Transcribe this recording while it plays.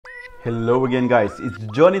Hello again guys, it's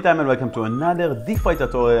Johnny time and welcome to another DeFi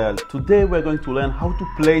tutorial. Today we're going to learn how to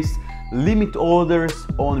place limit orders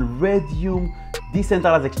on Raydium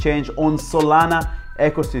Decentralized exchange on Solana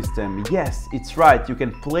ecosystem. Yes, it's right, you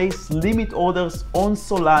can place limit orders on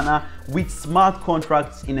Solana with smart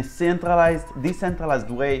contracts in a decentralized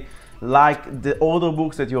way, like the order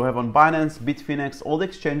books that you have on Binance, Bitfinex, all the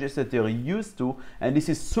exchanges that you're used to. And this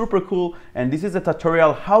is super cool, and this is a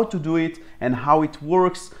tutorial how to do it and how it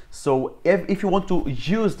works. So if you want to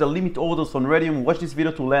use the limit orders on Raydium, watch this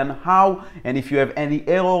video to learn how. And if you have any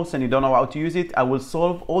errors and you don't know how to use it, I will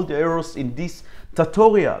solve all the errors in this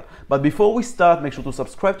tutorial. But before we start, make sure to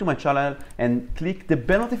subscribe to my channel and click the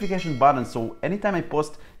bell notification button, so anytime I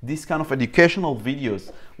post this kind of educational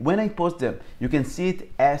videos, when I post them, you can see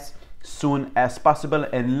it as soon as possible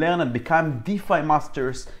and learn and become DeFi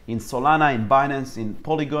masters in Solana, in Binance, in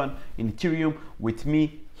Polygon, in Ethereum with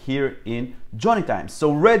me here in Johnny Time.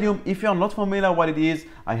 So Raydium, if you're not familiar what it is,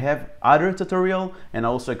 I have other tutorial and I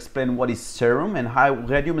also explain what is Serum and how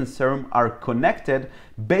Raydium and Serum are connected.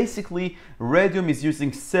 Basically, Raydium is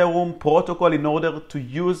using Serum protocol in order to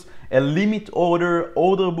use a limit order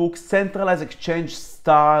book centralized exchange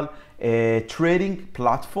style trading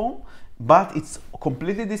platform, but it's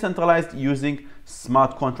completely decentralized using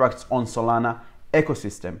smart contracts on Solana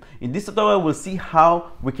ecosystem. In this tutorial, we'll see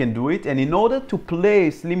how we can do it. And in order to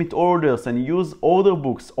place limit orders and use order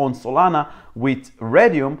books on Solana with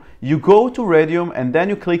Raydium, you go to Raydium and then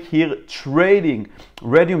you click here trading,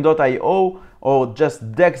 raydium.io, or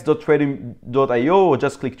just dex.raydium.io, or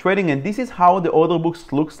just click trading, and this is how the order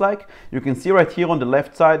books looks like. You can see right here on the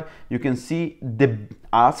left side, you can see the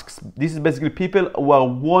asks. This is basically people who are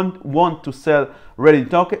want to sell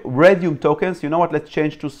Raydium tokens. You know what, let's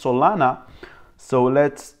change to Solana. So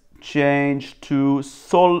let's change to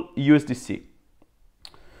Sol USDC.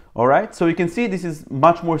 All right, so you can see this is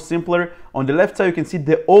much more simpler. On the left side, you can see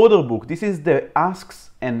the order book. This is the asks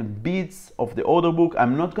and bids of the order book.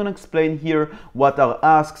 I'm not going to explain here what are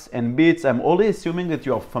asks and bids. I'm only assuming that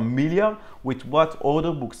you are familiar with what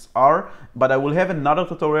order books are, but I will have another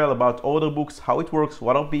tutorial about order books, how it works,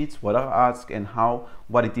 what are bids, what are asks, and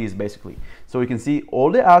what it is basically. So you can see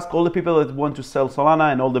all the asks, all the people that want to sell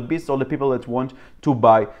Solana, and all the bids, all the people that want to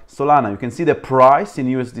buy Solana. You can see the price in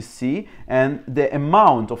USDC and the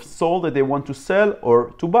amount of SOL that they want to sell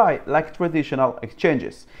or to buy, like traditional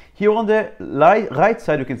exchanges. Here on the right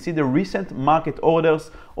side, you can see the recent market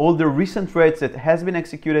orders, all the recent trades that has been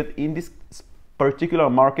executed in this particular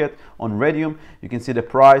market on Raydium. You can see the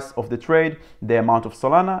price of the trade, the amount of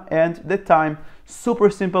Solana, and the time. Super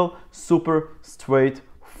simple, super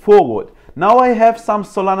straightforward. Now I have some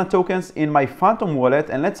Solana tokens in my Phantom wallet,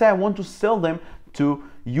 and let's say I want to sell them to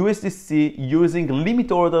USDC using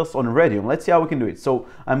limit orders on Raydium. Let's see how we can do it. So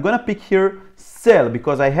I'm gonna pick here sell,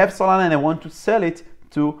 because I have Solana and I want to sell it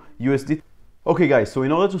to USDT. Okay guys, so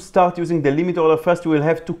in order to start using the limit order, first you will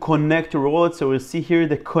have to connect your wallet. So we'll see here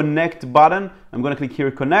the connect button. I'm going to click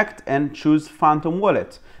here connect and choose Phantom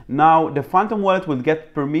wallet. Now the Phantom wallet will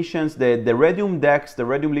get permissions. The Raydium DEX, the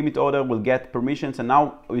Raydium limit order will get permissions. And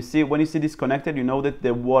now you see, when you see this connected, you know that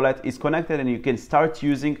the wallet is connected and you can start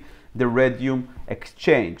using the Raydium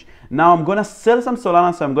exchange. Now I'm going to sell some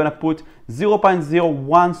Solana, so I'm going to put 0.01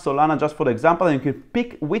 Solana just for the example, and you can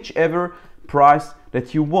pick whichever price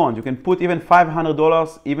that you want. You can put even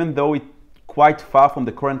 $500, even though it's quite far from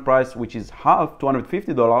the current price, which is half,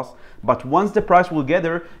 $250. But once the price will get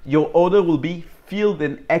there, your order will be filled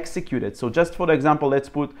and executed. So just for the example, let's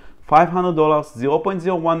put $500,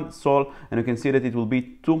 0.01 SOL, and you can see that it will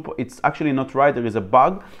be it's actually not right, there is a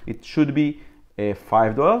bug. It should be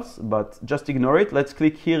 $5, but just ignore it. Let's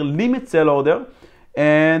click here limit sell order.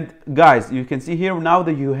 And guys, you can see here now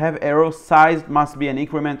that you have arrow size must be an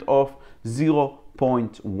increment of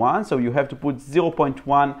 0.1, so you have to put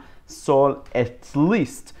 0.1 SOL at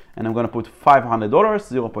least, and I'm going to put $500,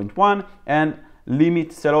 0.1, and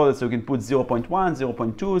limit sell order, so you can put 0.1,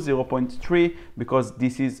 0.2, 0.3, because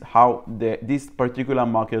this is how this particular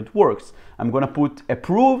market works. I'm going to put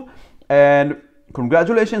approve, and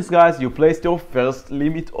congratulations guys, you placed your first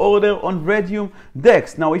limit order on Raydium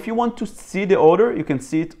DEX. Now if you want to see the order, you can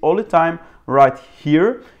see it all the time right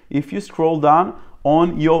here. If you scroll down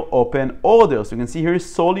on your open orders, you can see here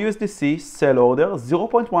Sol USDC sell order,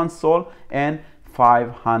 0.1 Sol and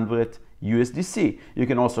 500 USDC. You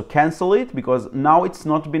can also cancel it because now it's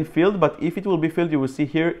not been filled, but if it will be filled, you will see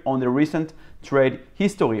here on the recent trade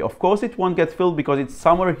history. Of course it won't get filled because it's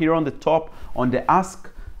somewhere here on the top on the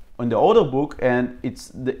ask on the order book, and it's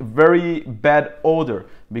the very bad order,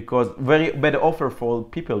 because very bad offer for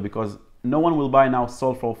people, because no one will buy now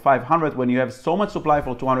Sol for 500 when you have so much supply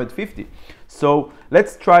for 250. So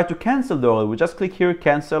let's try to cancel the order. We just click here,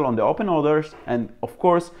 cancel on the open orders, and of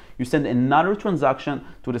course you send another transaction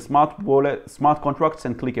to the smart wallet, smart contracts,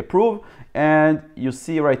 and click approve. And you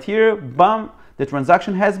see right here, bam, the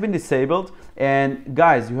transaction has been disabled. And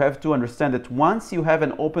guys, you have to understand that once you have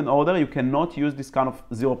an open order, you cannot use this kind of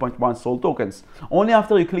 0.1 Sol tokens. Only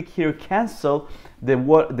after you click here cancel,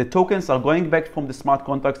 the tokens are going back from the smart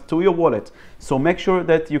contracts to your wallet. So make sure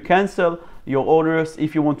that you cancel your orders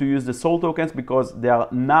if you want to use the Sol tokens, because they are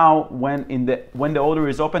now, when the order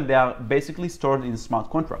is open, they are basically stored in smart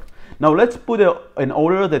contract. Now let's put an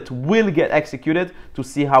order that will get executed to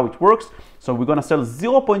see how it works. So we're gonna sell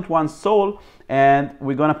 0.1 Sol, and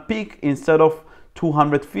we're gonna pick, instead of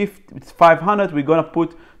 250, 500, we're gonna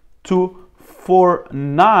put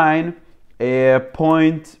 249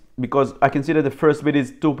 point, because I can see that the first bid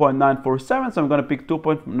is 2.947, so I'm gonna pick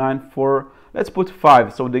 2.94, let's put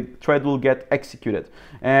 5, so the trade will get executed.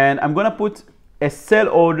 And I'm gonna put a sell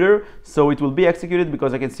order, so it will be executed,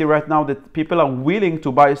 because I can see right now that people are willing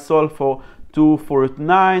to buy Sol for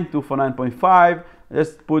 249, 249.5.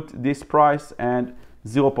 Let's put this price and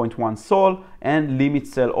 0.1 Sol and limit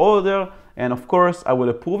sell order. And of course, I will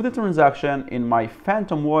approve the transaction in my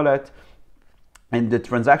Phantom wallet, and the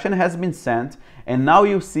transaction has been sent. And now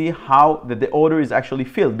you see how the order is actually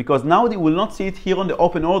filled, because now they will not see it here on the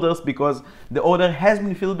open orders, because the order has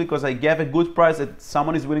been filled because I gave a good price that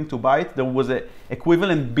someone is willing to buy it. There was an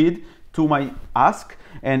equivalent bid to my ask,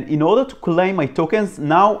 and in order to claim my tokens,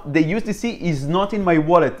 now the USDC is not in my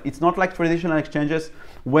wallet. It's not like traditional exchanges.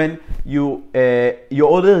 When your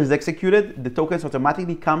order is executed, the tokens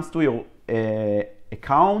automatically comes to your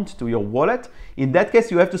account, to your wallet. In that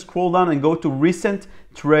case, you have to scroll down and go to recent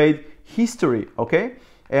trade history, okay?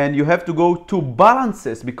 And you have to go to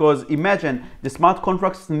balances, because imagine the smart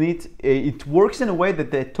contracts need, it works in a way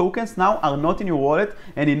that the tokens now are not in your wallet.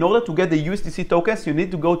 And in order to get the USDC tokens, you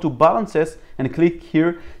need to go to balances and click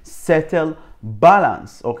here, settle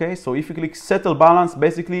balance, okay? So if you click settle balance,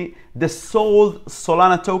 basically the sold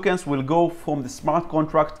Solana tokens will go from the smart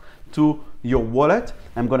contract to your wallet.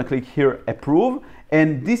 I'm gonna click here, approve.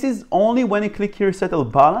 And this is only when you click here, settle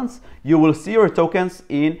balance, you will see your tokens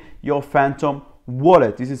in your Phantom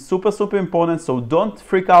wallet. This is super important, so don't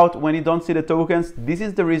freak out when you don't see the tokens. This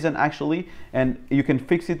is the reason actually, and you can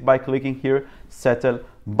fix it by clicking here, settle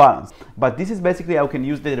balance. But this is basically how you can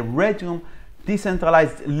use the Raydium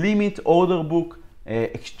decentralized limit order book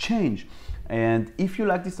exchange. And if you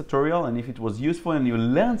like this tutorial and if it was useful and you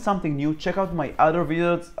learned something new, check out my other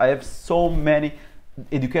videos. I have so many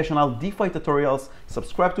educational DeFi tutorials.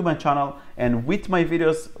 Subscribe to my channel, and with my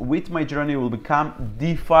videos, with my journey, will become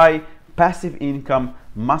DeFi passive income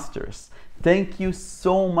masters. Thank you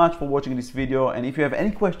so much for watching this video, and if you have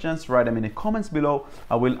any questions, write them in the comments below.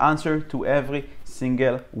 I will answer to every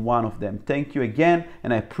single one of them. Thank you again,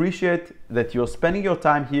 and I appreciate that you're spending your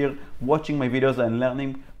time here watching my videos and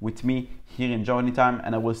learning with me here in Journey Time,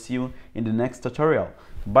 and I will see you in the next tutorial.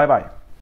 Bye bye.